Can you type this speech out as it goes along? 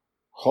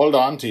Hold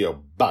on to your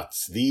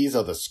butts. These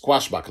are the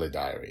Squashbuckler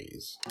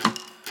Diaries.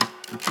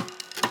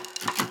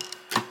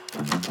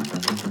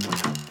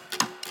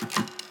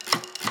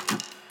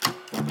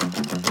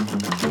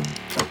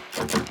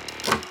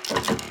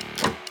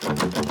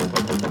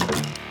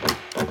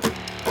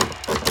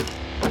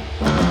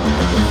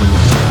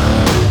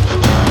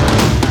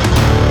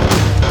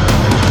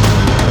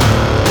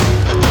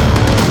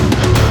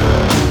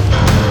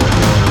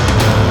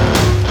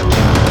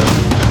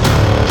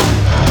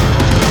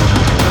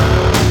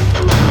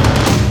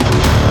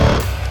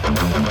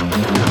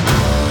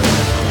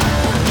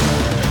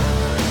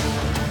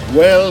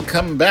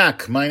 Welcome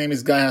back. My name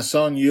is Guy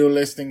Hasson. You're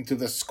listening to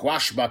the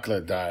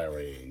Squashbuckler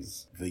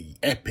Diaries, the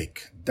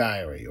epic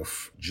diary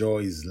of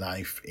Joy's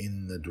life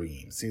in the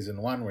dream.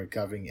 Season 1, we're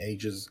covering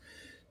ages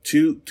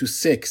 2 to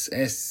 6,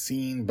 as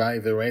seen by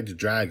the Red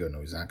Dragon,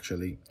 who is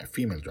actually a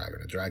female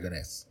dragon, a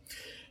dragoness.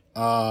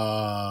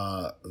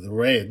 The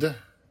Red,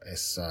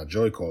 as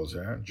Joy calls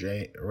her,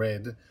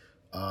 Red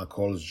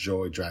calls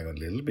Joy Dragon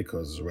Little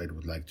because Red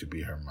would like to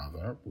be her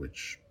mother,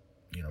 which,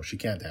 she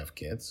can't have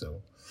kids,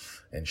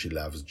 and she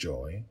loves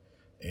Joy.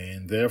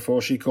 And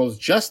therefore she calls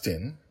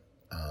Justin,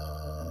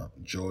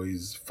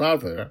 Joy's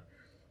father,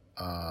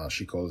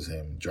 she calls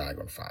him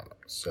Dragon Father.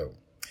 So,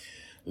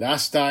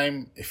 last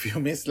time, if you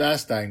missed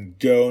last time,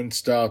 don't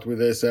start with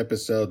this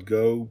episode.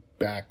 Go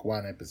back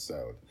one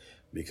episode,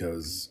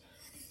 because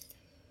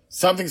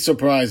something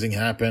surprising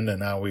happened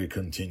and now we're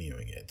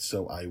continuing it.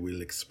 So I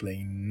will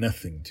explain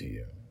nothing to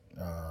you.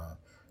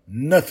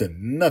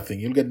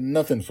 Nothing. You'll get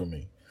nothing from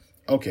me.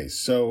 Okay,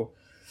 so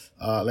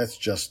let's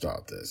just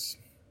start this.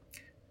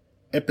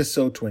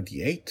 Episode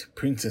 28,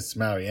 Princess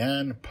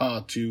Marianne,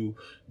 Part 2,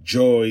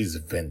 Joy's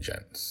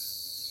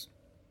Vengeance.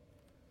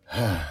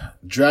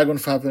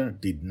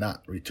 Dragonfather did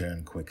not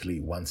return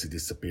quickly once he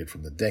disappeared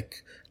from the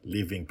deck,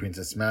 leaving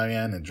Princess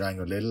Marianne and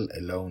Dragon Little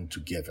alone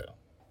together.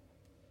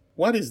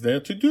 "What is there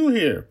to do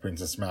here?"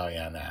 Princess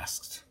Marianne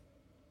asked.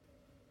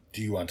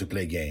 "Do you want to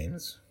play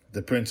games?"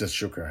 The princess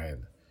shook her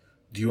head.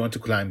 "Do you want to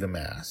climb the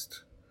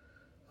mast?"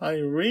 "I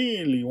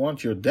really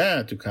want your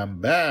dad to come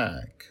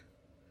back."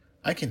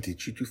 "I can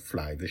teach you to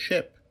fly the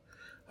ship."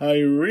 "I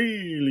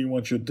really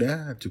want your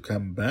dad to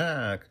come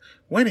back.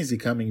 When is he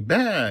coming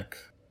back?"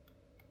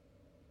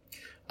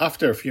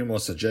 After a few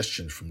more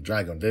suggestions from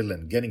Dragon Little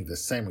and getting the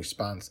same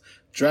response,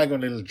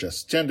 Dragon Little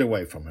just turned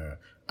away from her.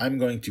 "I'm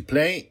going to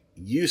play.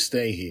 You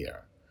stay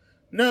here."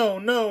 No,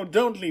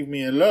 don't leave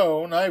me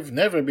alone. I've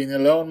never been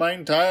alone my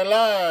entire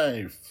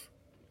life."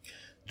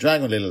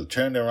 Dragon Little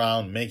turned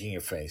around, making a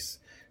face.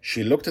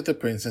 She looked at the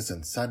princess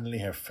and suddenly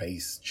her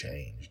face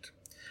changed.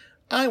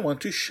 "I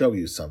want to show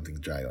you something,"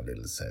 Dragon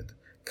Little said.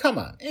 "Come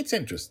on, it's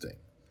interesting."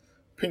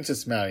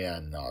 Princess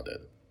Marianne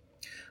nodded.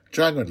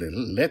 Dragon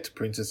Little led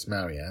Princess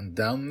Marianne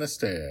down the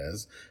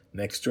stairs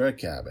next to her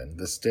cabin,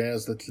 the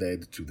stairs that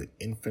led to the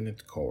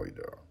infinite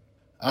corridor.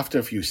 After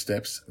a few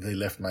steps, they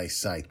left my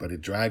sight, but a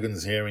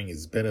dragon's hearing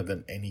is better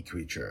than any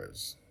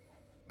creature's.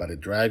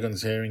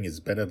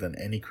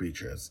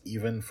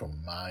 Even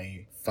from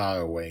my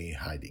faraway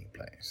hiding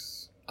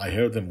place. I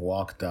heard them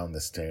walk down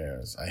the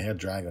stairs. I heard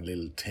Dragon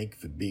Little take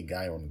the big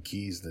iron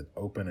keys that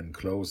open and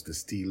close the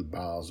steel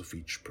bars of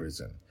each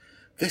prison.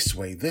 This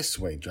way,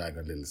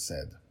 Dragon Little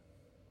said.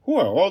 "Who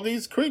are all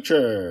these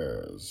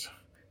creatures?"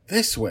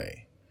 "This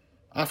way."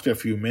 After a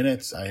few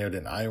minutes, I heard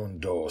an iron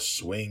door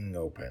swing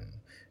open.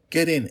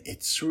 "Get in,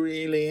 it's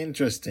really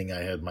interesting,"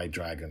 I heard my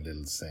Dragon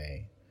Little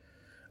say.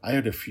 I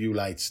heard a few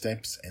light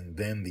steps, and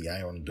then the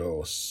iron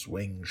door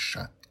swing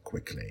shut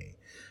quickly.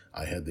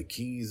 I heard the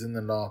keys in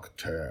the lock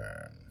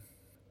turn.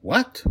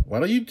 What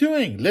are you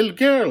doing? Little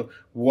girl,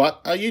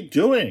 what are you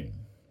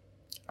doing?"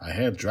 I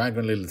heard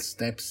Dragon Little's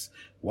steps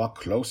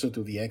walk closer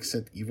to the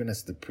exit, even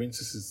as the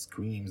princess's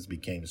screams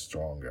became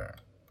stronger.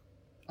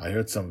 I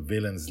heard some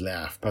villains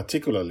laugh,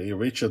 particularly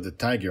Richard the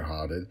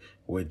Tiger-Hearted,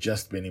 who had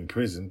just been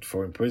imprisoned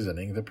for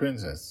imprisoning the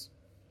princess.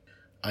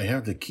 I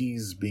heard the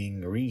keys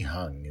being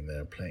rehung in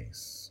their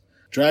place.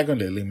 Dragon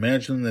Little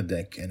emerged on the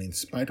deck and, in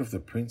spite of the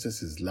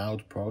princess's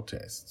loud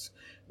protests,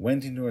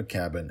 went into her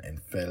cabin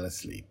and fell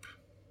asleep.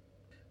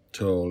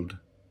 Told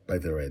by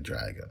the Red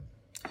Dragon.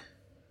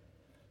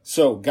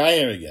 So, Guy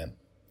here again.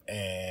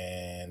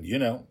 And,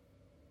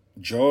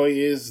 Joy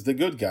is the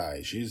good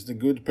guy. She's the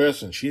good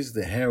person. She's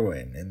the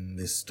heroine in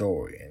this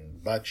story.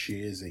 But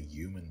she is a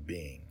human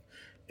being.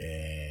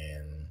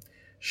 And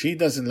she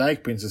doesn't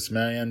like Princess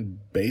Marianne,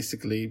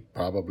 basically,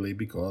 probably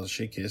because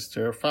she kissed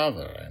her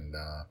father. And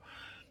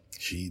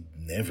she'd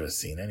never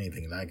seen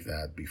anything like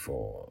that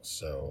before.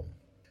 So,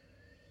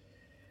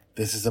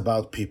 this is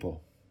about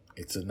people.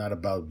 It's not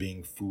about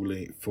being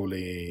fully,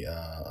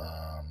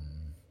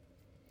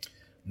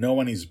 no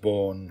one is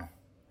born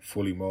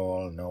fully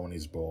moral. No one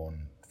is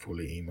born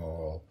fully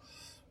immoral.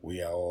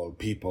 We are all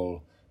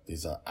people.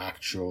 These are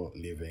actual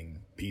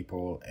living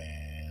people.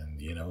 And,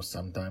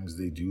 sometimes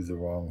they do the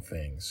wrong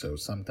thing. So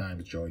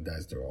sometimes Joy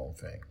does the wrong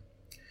thing.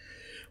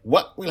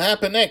 What will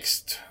happen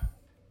next?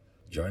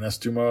 Join us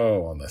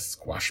tomorrow on the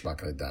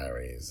Squashbuckler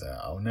Diaries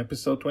on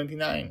episode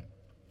 29.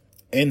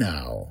 And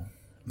now,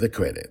 The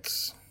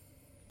credits.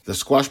 The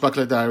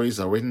Squashbuckler Diaries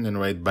are written and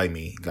read by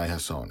me, Guy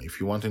Hasson. If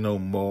you want to know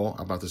more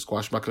about the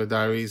Squashbuckler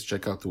Diaries,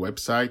 check out the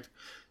website,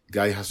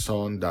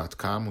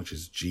 guyhasson.com, which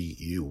is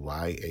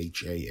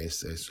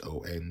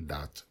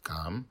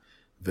GUYHASSON.com.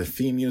 The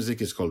theme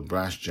music is called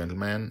Brash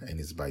Gentleman and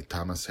is by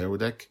Thomas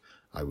Herudek.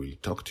 I will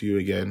talk to you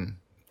again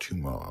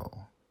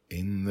tomorrow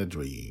in the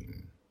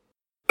dream.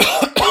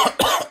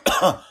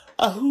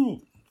 Ahoo!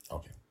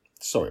 Okay,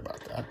 sorry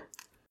about that.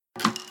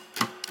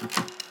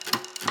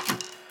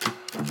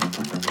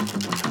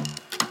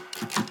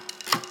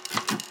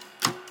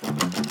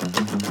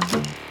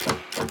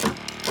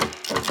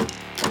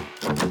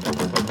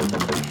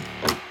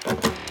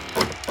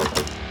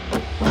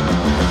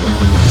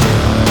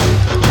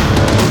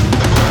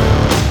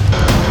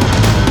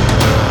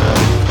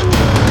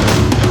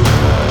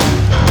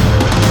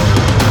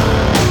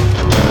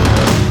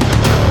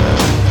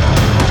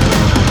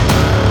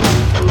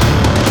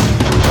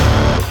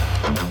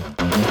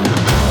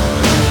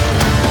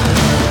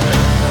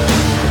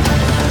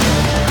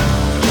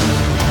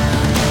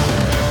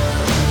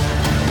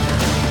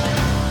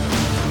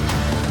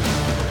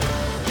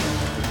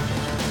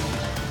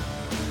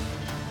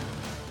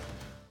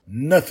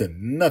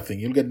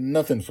 Nothing. You'll get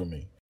nothing from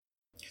me.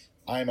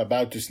 I'm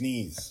about to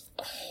sneeze.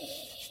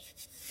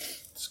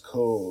 It's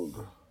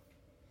cold.